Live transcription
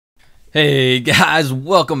Hey guys,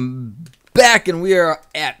 welcome back, and we are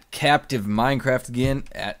at Captive Minecraft again.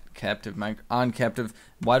 On Captive.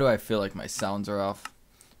 Why do I feel like my sounds are off?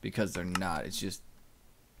 Because they're not. It's just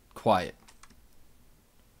quiet.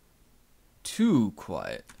 Too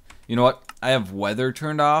quiet. You know what? I have weather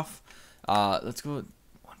turned off. Let's go with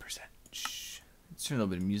 1%. Shh. Let's turn a little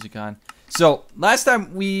bit of music on. So last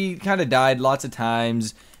time we kind of died lots of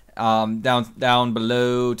times. Down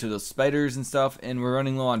below to the spiders and stuff, and we're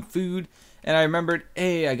running low on food. And I remembered,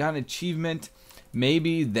 hey, I got an achievement.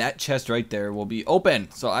 Maybe that chest right there will be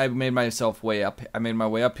open. So I made myself way up. I made my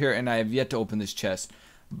way up here, and I have yet to open this chest.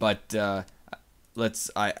 But I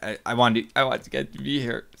want to get to be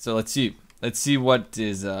here. So let's see. Let's see what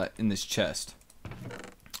is in this chest.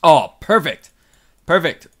 Oh, perfect,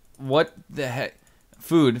 perfect. What the heck?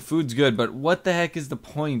 Food's good, but what the heck is the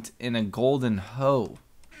point in a golden hoe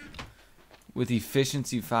with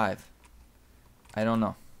efficiency 5? I don't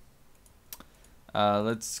know.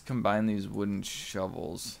 Let's combine these wooden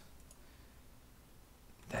shovels.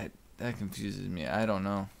 That confuses me. I don't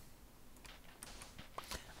know.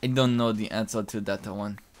 I don't know the answer to that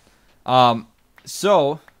one.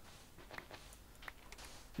 So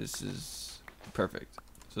this is perfect.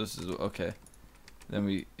 So this is okay. Then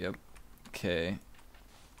we okay.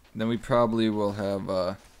 Then we probably will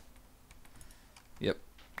have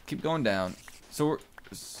keep going down. So we're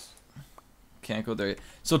can't go there yet.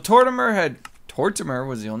 So Tortimer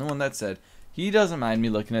was the only one that said he doesn't mind me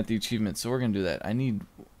looking at the achievements, so we're gonna do that. I need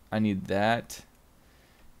that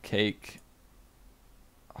cake.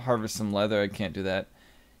 Harvest some leather. I can't do that.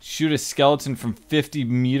 Shoot a skeleton from 50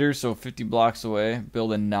 meters, so 50 blocks away.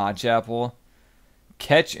 Build a notch apple.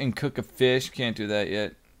 Catch and cook a fish. Can't do that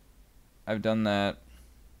yet. I've done that.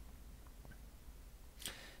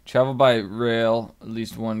 Travel by rail, at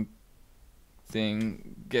least one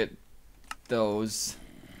thing. Get those.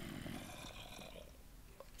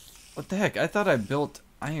 What the heck? I thought I built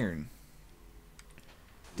iron.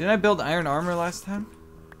 Didn't I build iron armor last time?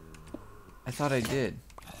 I thought I did.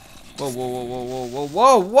 Whoa, whoa, whoa, whoa, whoa, whoa,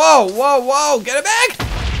 whoa, whoa, whoa, whoa! Get it back!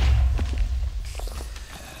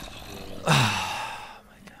 Oh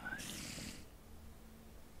my god.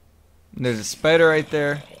 There's a spider right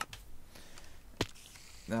there.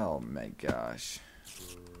 Oh my gosh.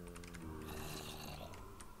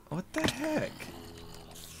 What the heck?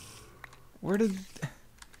 Where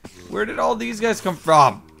did all these guys come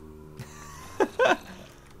from?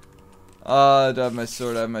 I have my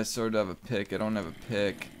sword, I have my sword, I have a pick. I don't have a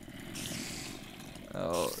pick.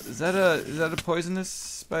 Oh, is that a poisonous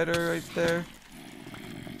spider right there?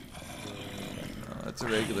 No, that's a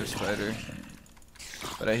regular spider.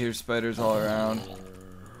 But I hear spiders all around.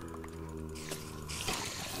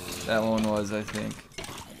 That one was, I think.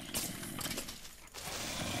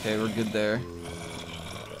 Okay, we're good there.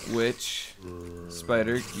 Witch.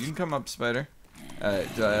 Spider. You can come up, spider.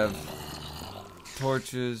 Alright, do I have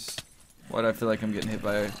torches? Why do I feel like I'm getting hit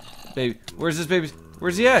by a baby? Where's this baby?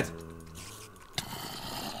 Where's he at?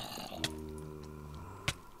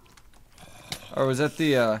 Or was that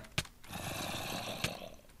the,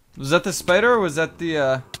 was that the spider or was that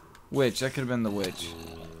the, witch? That could have been the witch.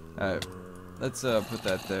 Alright. Let's put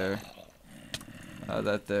that there.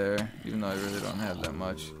 That there. Even though I really don't have that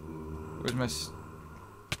much. Where's my?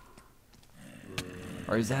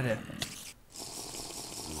 Or is that it?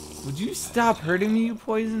 Would you stop hurting me, you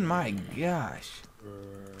poison? My gosh.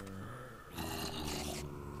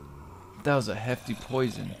 That was a hefty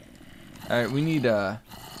poison. All right, we need oh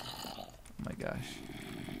my gosh.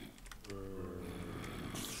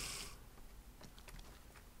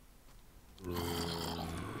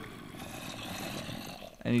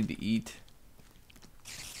 I need to eat.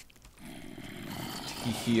 To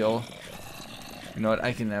heal. You know what?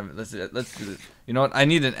 I can have it. Let's do this. You know what? I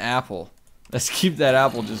need an apple. Let's keep that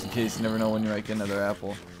apple just in case. You never know when you might get another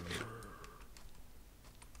apple.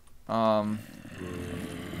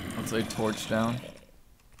 Let's lay torch down.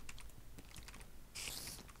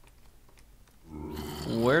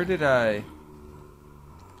 Where did I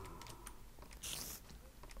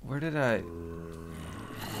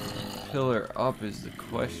pillar up is the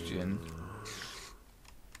question.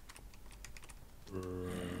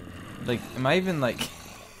 Like, am I even like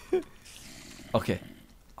okay.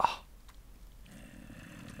 Oh.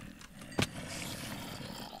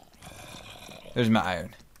 There's my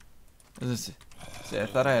iron. See, I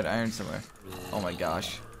thought I had iron somewhere. Oh my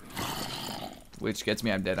gosh. Which gets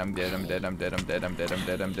me, I'm dead, I'm dead, I'm dead, I'm dead, I'm dead, I'm dead, I'm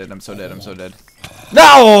dead, I'm dead, I'm so dead, I'm so dead.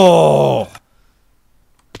 No!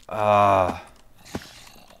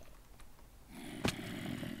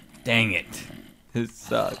 Dang it. This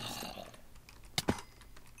sucks.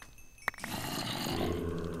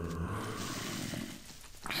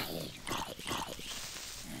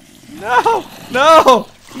 No! No!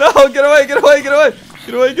 No! Get away! Get away! Get away!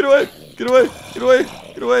 Get away! Get away! Get away! Get away!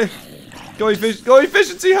 Get away! Go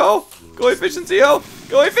efficiency, ho! Go efficiency, ho!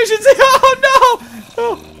 Go efficiency, ho! No!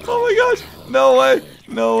 Oh, oh my gosh! No way!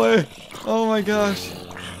 No way! Oh my gosh!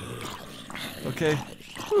 Okay.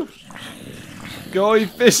 Whew. Go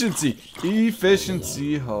efficiency!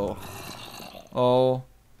 Efficiency, ho! Oh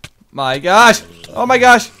my gosh! Oh my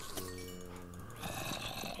gosh!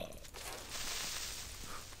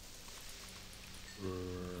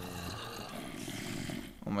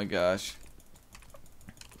 Oh my gosh.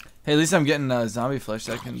 Hey, at least I'm getting zombie flesh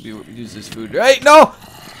that can be used as food. Right? No!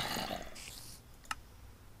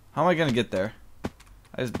 How am I gonna get there?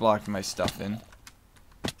 I just blocked my stuff in.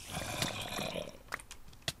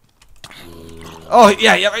 Oh,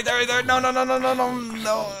 yeah, yeah, right there, right there. No, no, no, no, no, no,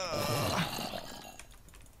 no.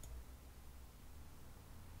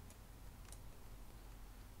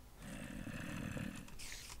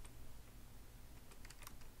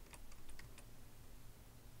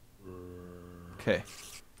 Okay.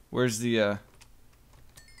 Where's the, I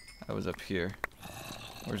was up here.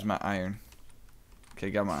 Where's my iron? Okay,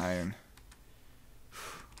 got my iron.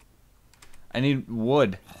 I need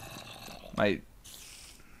wood.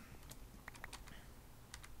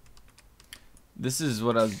 This is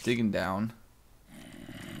what I was digging down.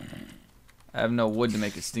 I have no wood to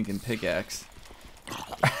make a stinking pickaxe.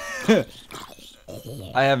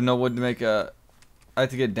 I have no wood to make a... I have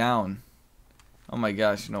to get down. Oh my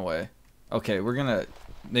gosh, no way. Okay, we're gonna...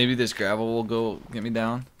 Maybe this gravel will go get me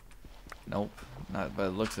down. Nope, not by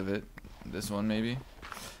the looks of it. This one maybe.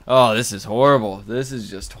 Oh, this is horrible. This is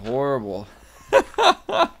just horrible.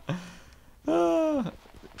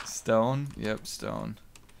 Stone? Yep, stone.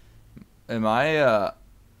 Am I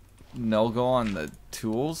no-go on the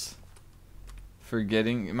tools?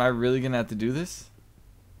 Forgetting? Am I really gonna have to do this?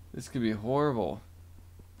 This could be horrible.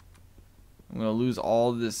 I'm gonna lose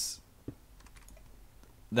all this.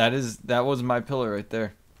 That was my pillar right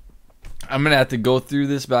there. I'm gonna have to go through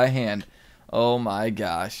this by hand. Oh my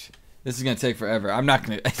gosh. This is gonna take forever. I'm not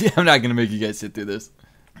gonna make you guys sit through this.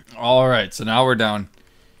 Alright, so now we're down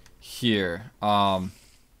here.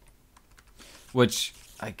 Which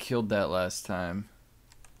I killed that last time.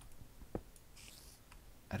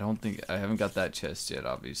 I haven't got that chest yet,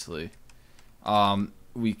 obviously.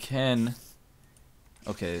 We can...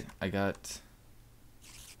 Okay, I got...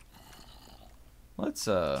 Let's,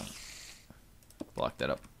 block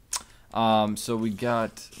that up. So we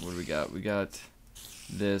got... What do we got? We got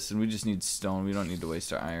this, and we just need stone. We don't need to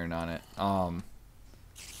waste our iron on it.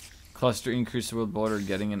 Cluster increase the world border,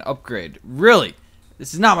 getting an upgrade. Really?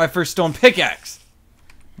 This is not my first stone pickaxe!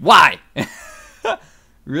 Why?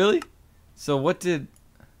 Really? So what did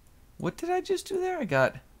I just do there? I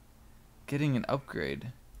got getting an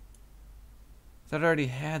upgrade. I thought I already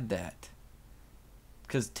had that.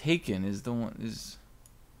 Because taken is the one is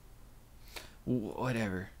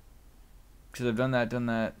whatever. Because I've done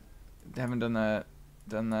that, haven't done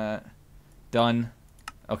that, done.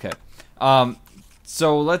 Okay.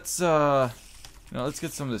 So let's let's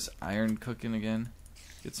get some of this iron cooking again.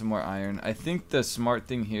 Get some more iron. I think the smart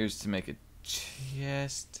thing here is to make a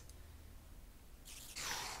chest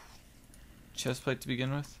plate to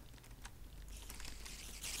begin with.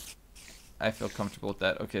 I feel comfortable with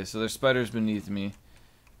that. Okay, so there's spiders beneath me.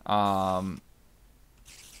 You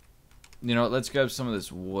know what, let's grab some of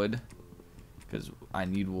this wood, because I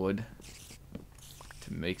need wood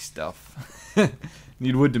to make stuff.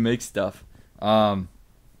 Need wood to make stuff. What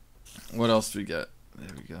else do we got?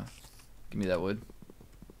 There we go. Give me that wood.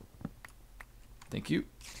 Thank you.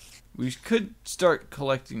 We could start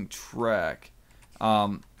collecting track.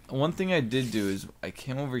 One thing I did do is I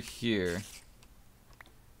came over here.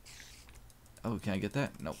 Oh, can I get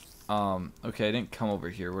that? Nope. Okay, I didn't come over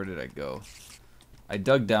here. Where did I go? I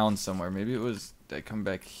dug down somewhere. Maybe it was... Did I come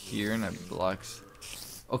back here and I blocked...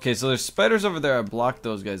 Okay, so there's spiders over there. I blocked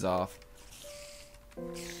those guys off.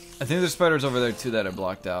 I think there's spiders over there too that I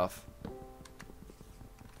blocked off.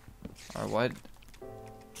 Alright, what?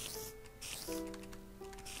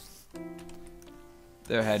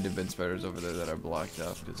 There had to have been spiders over there that I blocked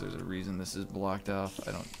off, because there's a reason this is blocked off.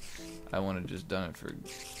 I want to just done it for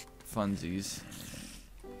funsies.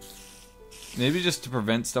 Maybe just to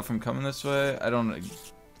prevent stuff from coming this way. I don't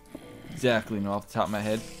exactly know off the top of my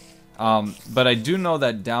head. But I do know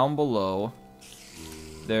that down below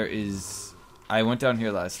there is... I went down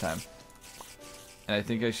here last time. And I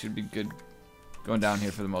think I should be good going down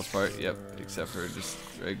here for the most part. Yep, except for just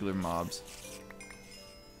regular mobs.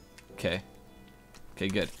 Okay. Okay,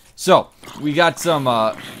 good. So, we got some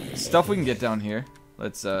stuff we can get down here.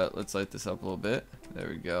 Let's light this up a little bit. There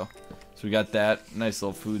we go. So we got that nice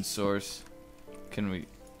little food source. Can we?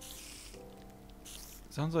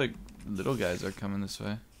 Sounds like little guys are coming this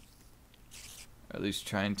way, or at least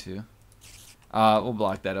trying to. We'll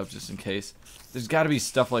block that up just in case. There's got to be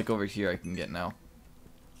stuff like over here I can get now.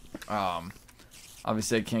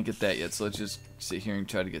 Obviously I can't get that yet, so let's just sit here and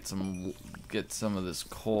try to get some of this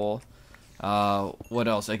coal. What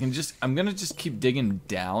else? I'm gonna just keep digging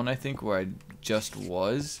down, I think, where I just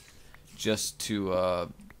was, just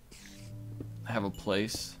to have a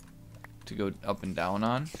place to go up and down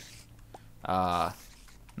on.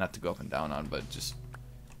 Not to go up and down on, but just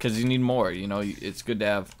because you need more. You know, it's good to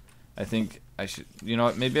have. I think I should. You know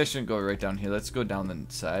what? Maybe I shouldn't go right down here. Let's go down the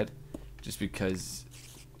side, just because.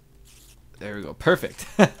 There we go. Perfect.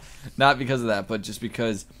 Not because of that, but just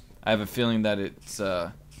because I have a feeling that it's.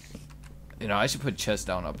 You know, I should put chest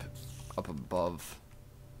down up above.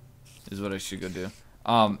 Is what I should go do.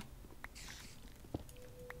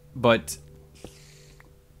 But.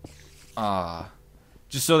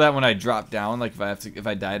 Just so that when I drop down, like if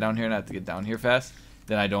I die down here and I have to get down here fast,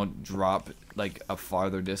 then I don't drop like a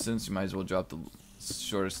farther distance. You might as well drop the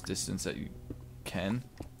shortest distance that you can.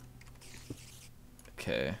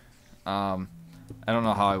 Okay. I don't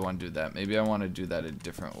know how I want to do that. Maybe I want to do that a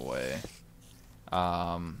different way.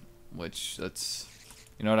 Which that's,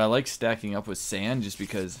 you know what, I like stacking up with sand just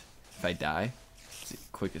because if I die, it's the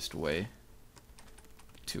quickest way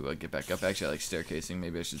to get back up. Actually, I like staircasing.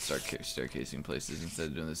 Maybe I should start staircasing places instead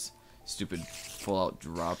of doing this stupid full-out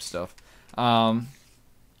drop stuff. So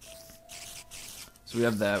we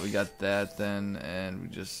have that. We got that then, and we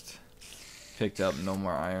just picked up no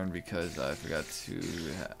more iron because I forgot to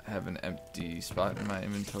have an empty spot in my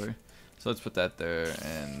inventory. So let's put that there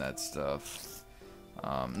and that stuff.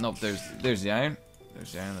 Nope, there's the iron.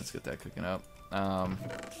 There's the iron. Let's get that cooking up.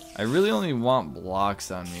 I really only want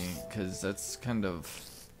blocks on me because that's kind of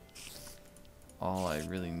all I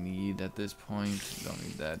really need at this point. Don't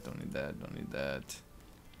need that, don't need that, don't need that.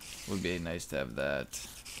 Would be nice to have that.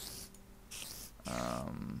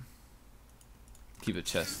 Keep a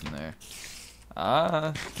chest in there.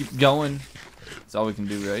 Keep going. That's all we can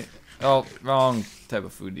do, right? Oh, wrong type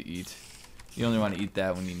of food to eat. You only want to eat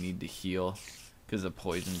that when you need to heal, because the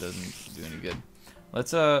poison doesn't do any good.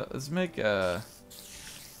 Let's make you know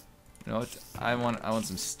what? I want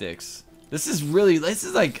some sticks. This is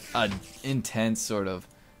like an intense sort of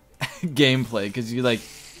gameplay, because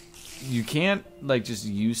you can't like just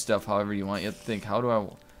use stuff however you want. You have to think, how do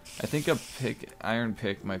I think a iron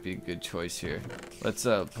pick might be a good choice here. Let's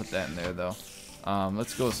put that in there though.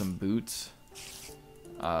 Let's go with some boots.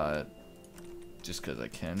 Just because I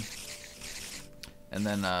can. And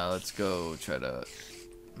then let's go try to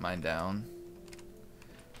mine down.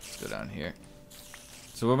 Let's go down here.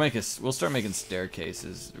 So we'll start making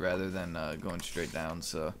staircases rather than going straight down.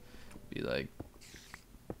 So be like,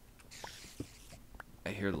 I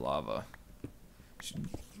hear lava.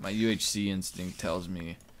 My UHC instinct tells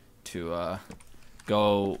me to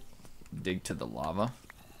go dig to the lava,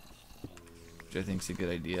 which I think is a good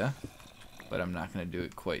idea, but I'm not gonna do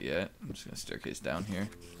it quite yet. I'm just gonna staircase down here,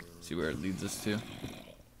 see where it leads us to.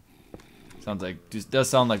 Does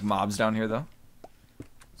sound like mobs down here though,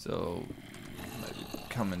 so might be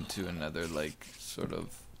coming to another like sort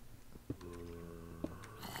of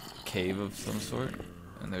cave of some sort.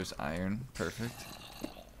 And there's iron. Perfect.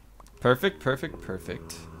 Perfect, perfect,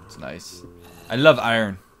 perfect. It's nice. I love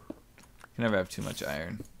iron. You can never have too much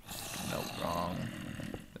iron. Nope, wrong.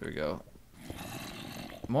 There we go.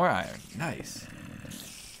 More iron. Nice.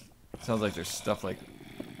 Sounds like there's stuff like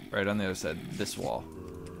right on the other side of this wall.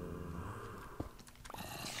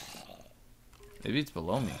 Maybe it's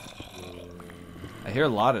below me. I hear a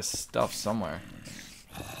lot of stuff somewhere.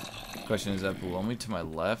 Question, is that below me, to my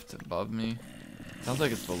left, above me? Sounds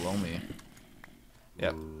like it's below me.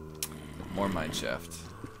 Yep. More mine shaft.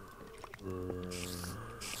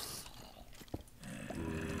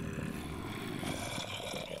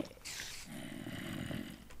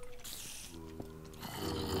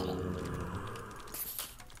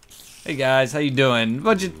 Hey guys, how you doing? You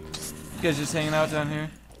guys just hanging out down here?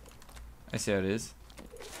 I see how it is.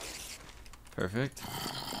 Perfect.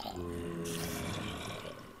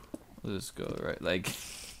 We'll just go right like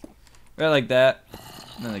that.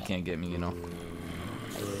 And then they can't get me, you know.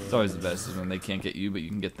 It's always the best is when they can't get you, but you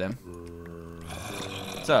can get them.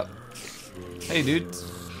 What's up? Hey, dudes.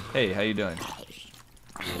 Hey, how you doing?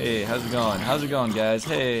 Hey, how's it going? How's it going, guys?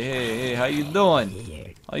 Hey, hey, hey, how you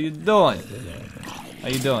doing? How you doing? How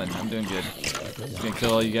you doing? I'm doing good. Just gonna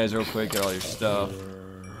kill all you guys real quick, get all your stuff.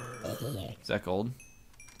 Is that gold?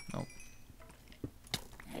 Nope.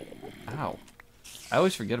 Ow. I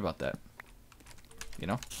always forget about that. You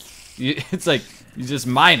know? It's like, you're just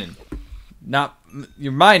mining.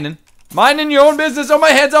 You're mining. Minding your own business. Oh, my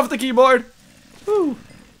head's off the keyboard. Woo.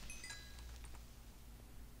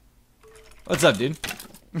 What's up, dude?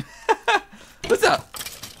 What's up?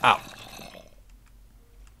 Ow.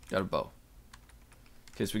 Got a bow.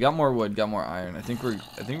 Okay, so we got more wood, got more iron. I think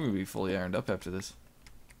we'll be fully ironed up after this.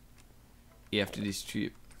 EFTD's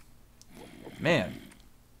cheap. Man.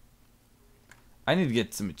 I need to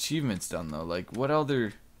get some achievements done though. Like what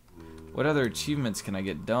other achievements can I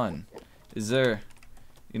get done? Is there,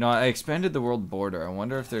 you know, I expanded the world border. I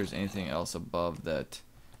wonder if there's anything else above that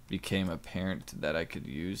became apparent that I could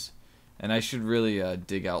use. And I should really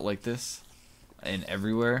dig out like this and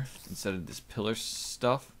everywhere instead of this pillar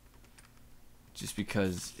stuff. Just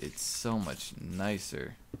because it's so much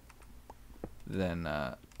nicer than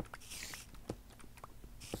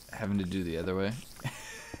having to do the other way.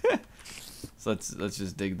 So let's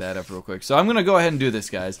just dig that up real quick. So I'm gonna go ahead and do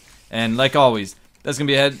this, guys. And like always, that's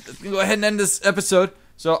gonna go ahead and end this episode.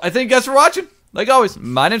 So I thank you guys for watching. Like always,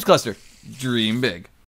 my name's Cluster. Dream big.